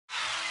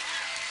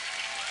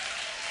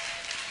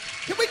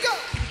Here we go.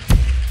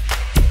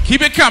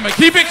 Keep it coming,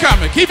 keep it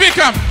coming, keep it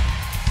coming.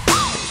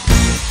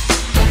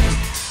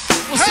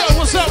 What's up,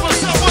 what's up,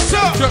 what's up, what's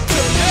up?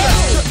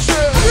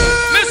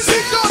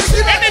 Listen,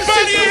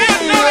 anybody in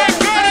here know that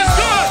God is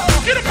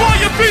good? Get up on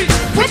your feet.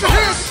 Put your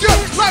hands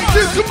together like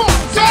this, come on.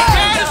 God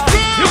is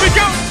good. Here we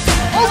go.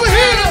 Over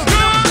here.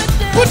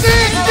 Put your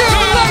hands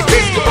together like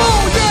this, come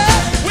on,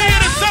 yeah. We're here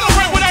to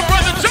celebrate with our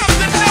brother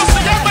Jonathan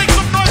Nelson. Y'all make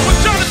some noise for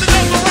Jonathan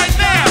Nelson right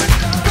now.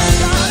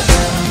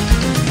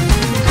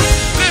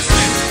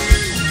 Listen,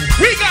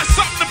 we got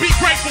something to be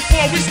grateful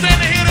for. We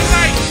standing here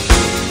tonight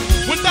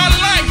with our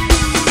life,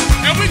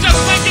 and we just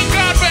thanking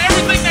God for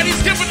everything that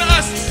He's given to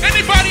us.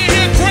 Anybody in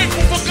here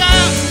grateful for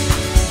God?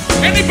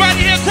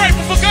 Anybody here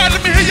grateful for God?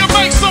 Let me hear you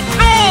make some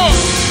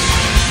noise.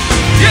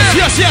 Yes,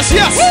 yes, yes,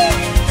 yes. Woo!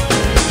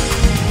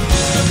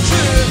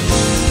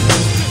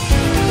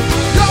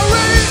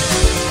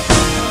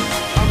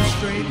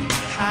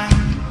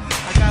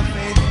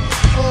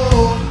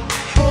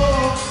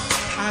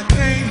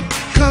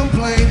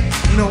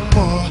 No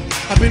more.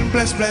 I've been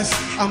blessed.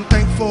 I'm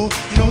thankful.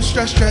 No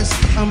stress.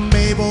 I'm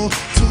able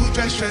to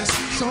dress.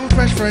 So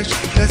fresh.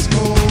 Let's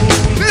go.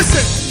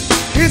 Listen,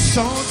 it's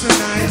on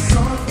tonight.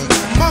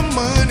 My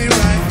money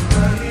right.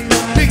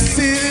 Big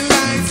city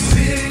lights.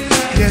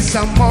 Yes,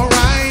 I'm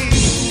alright.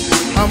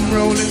 I'm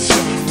rolling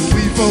slow.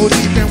 We go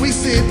deep and we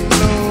sit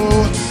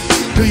low.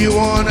 Do you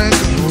wanna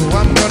go?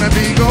 I'm gonna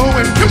be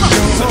going for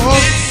sure.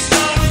 It's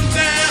going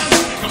down.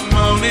 Come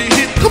on and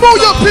hit. Come on,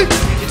 young people.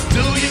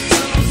 Do you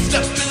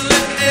step and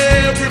let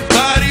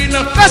everybody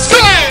know? Let's go.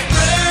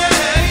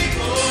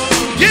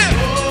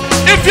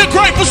 Yeah. If you're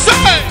grateful, say.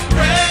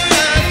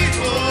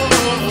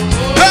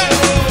 Hey.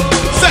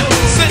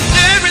 Say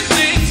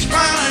everything's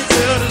fine.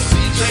 Tell the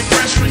CJ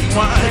Fresh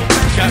Rewind.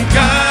 Got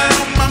God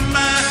on my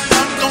mind.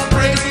 I'm gonna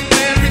praise Him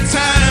every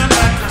time.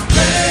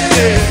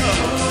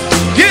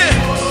 Yeah.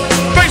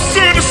 Face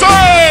to the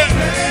side.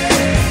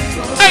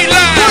 Hey,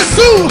 line. 1,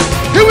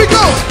 2. Here we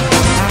go.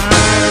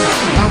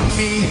 I'm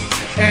me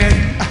and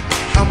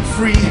I'm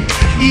free.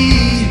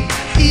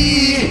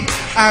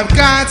 I've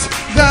got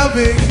the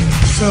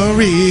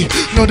victory,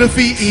 no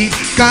defeat.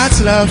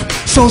 God's love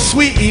so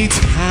sweet.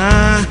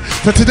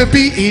 But to the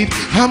beat,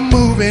 I'm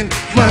moving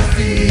my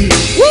feet.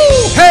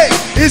 Woo! Hey,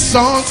 it's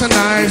on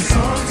tonight.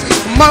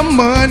 My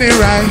money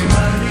right.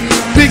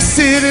 Big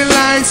city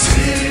lights.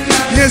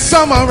 Yes,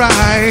 I'm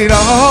alright.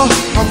 Oh,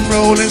 I'm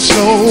rolling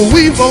slow.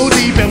 We roll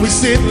deep and we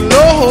sit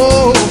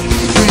low.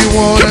 Do you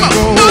wanna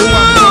go?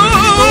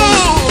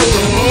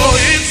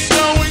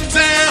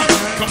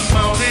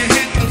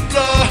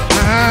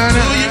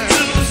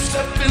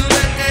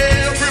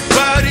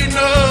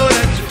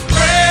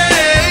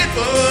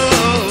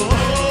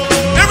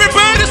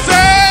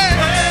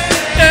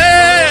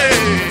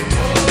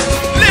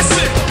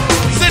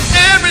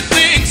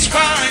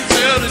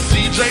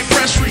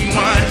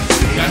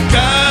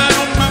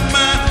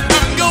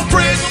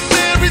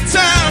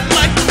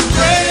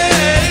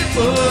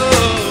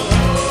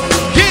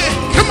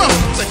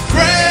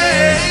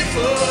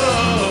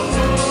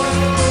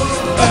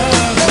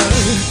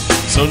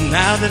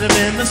 That I'm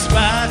in the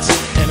spot,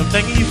 and I'm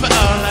thanking you for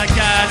all I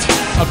got.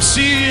 I'm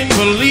seeing,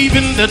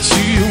 believing that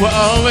you were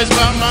always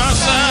by my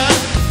side.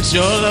 'Cause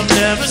your love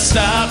never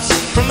stops,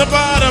 from the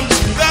bottom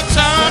to the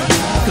top.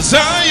 'Cause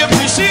I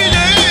appreciate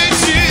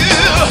you.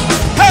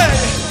 Hey,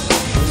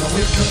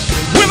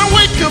 when I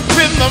wake up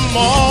in the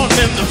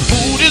morning, the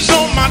food is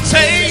on my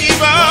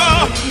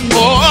table.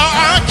 Oh,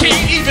 I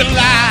can't even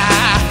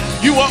lie.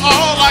 You are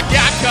all I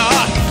got,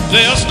 God.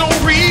 There's no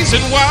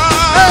reason why.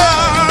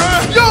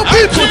 Yo,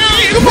 people,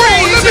 come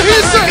on, let me hear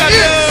you say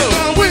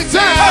it. Went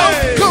down.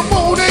 Come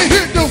on and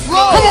hit the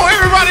floor. Come on,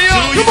 everybody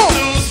else. Come on.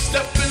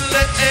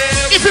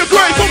 If you're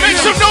grateful, make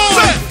some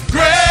noise.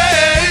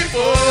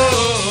 Grateful.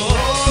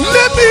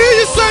 Let me hear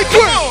you say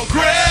grateful.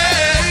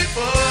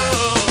 Grateful.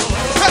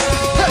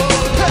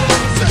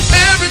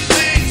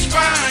 Everything's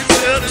fine.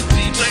 Tell the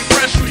DJ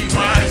Fresh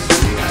Rewind.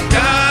 Got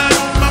God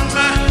on my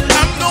mind.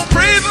 I'm gonna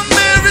praise Him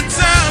every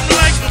time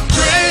like I'm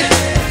great.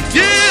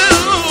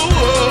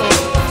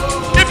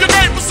 If you're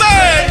grateful,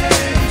 say.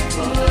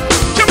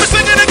 Can we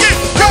sing it again?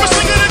 Can we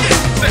sing it again?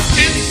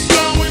 Say it's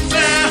going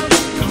down.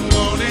 Come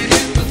on and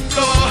hit the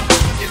floor.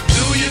 You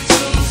do your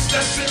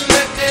two-step and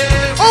let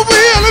everybody. Over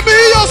here, let me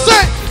hear y'all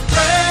say.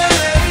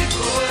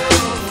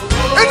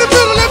 In the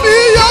middle, let me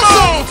hear y'all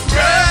say.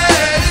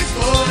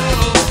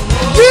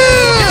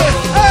 Yeah.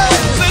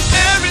 Says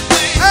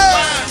everything's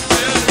fine.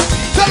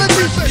 Tell it,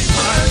 say.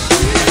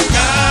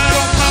 God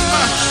on my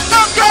mind.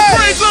 I'm gonna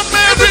praise Him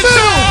every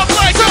time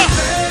like a.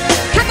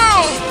 Come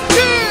on.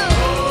 Yeah.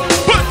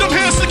 Put them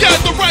hands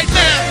together right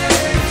now.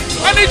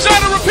 I need y'all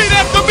to repeat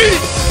after me.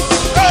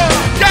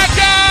 Got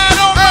God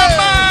on my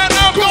mind.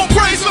 I'm gonna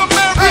praise Him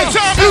every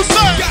time you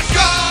say. Got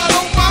God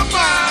on my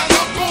mind.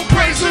 I'm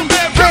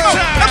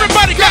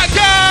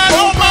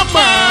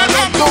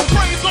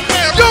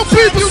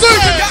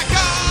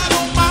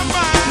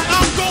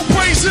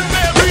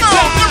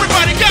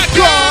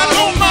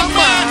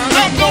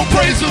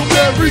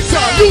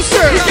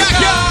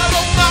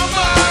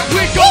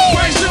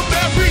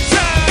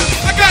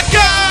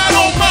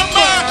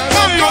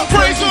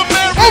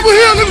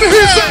down, let me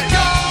hear you say.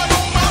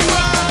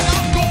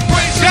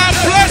 God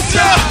bless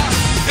you.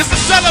 It's the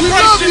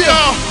celebration,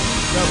 y'all.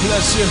 God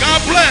bless you.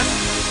 God bless.